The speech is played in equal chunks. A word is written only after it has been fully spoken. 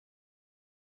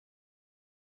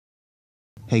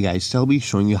Hey guys, so I'll be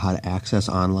showing you how to access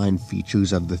online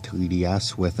features of the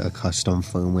 3DS with a custom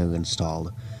firmware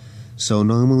installed. So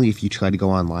normally if you try to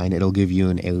go online, it'll give you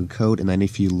an error code, and then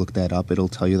if you look that up, it'll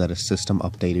tell you that a system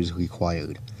update is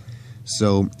required.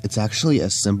 So it's actually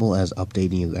as simple as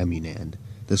updating your emuNAND.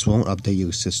 This won't update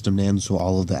your sysNAND, so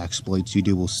all of the exploits you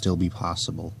do will still be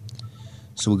possible.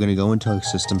 So we're going to go into our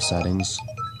system settings,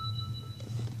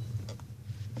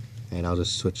 and I'll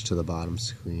just switch to the bottom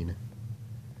screen.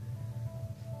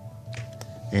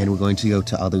 And we're going to go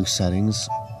to other settings,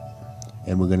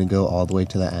 and we're going to go all the way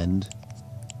to the end,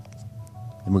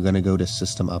 and we're going to go to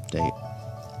system update,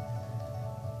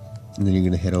 and then you're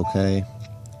going to hit OK,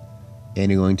 and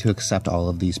you're going to accept all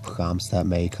of these prompts that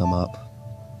may come up.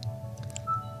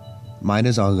 Mine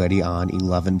is already on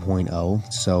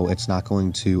 11.0, so it's not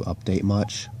going to update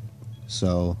much.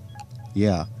 So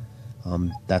yeah,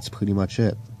 that's pretty much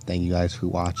it. Thank you guys for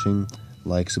watching.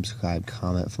 Like, subscribe,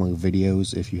 comment for more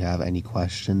videos. If you have any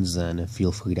questions, then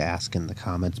feel free to ask in the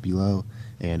comments below,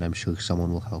 and I'm sure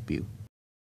someone will help you.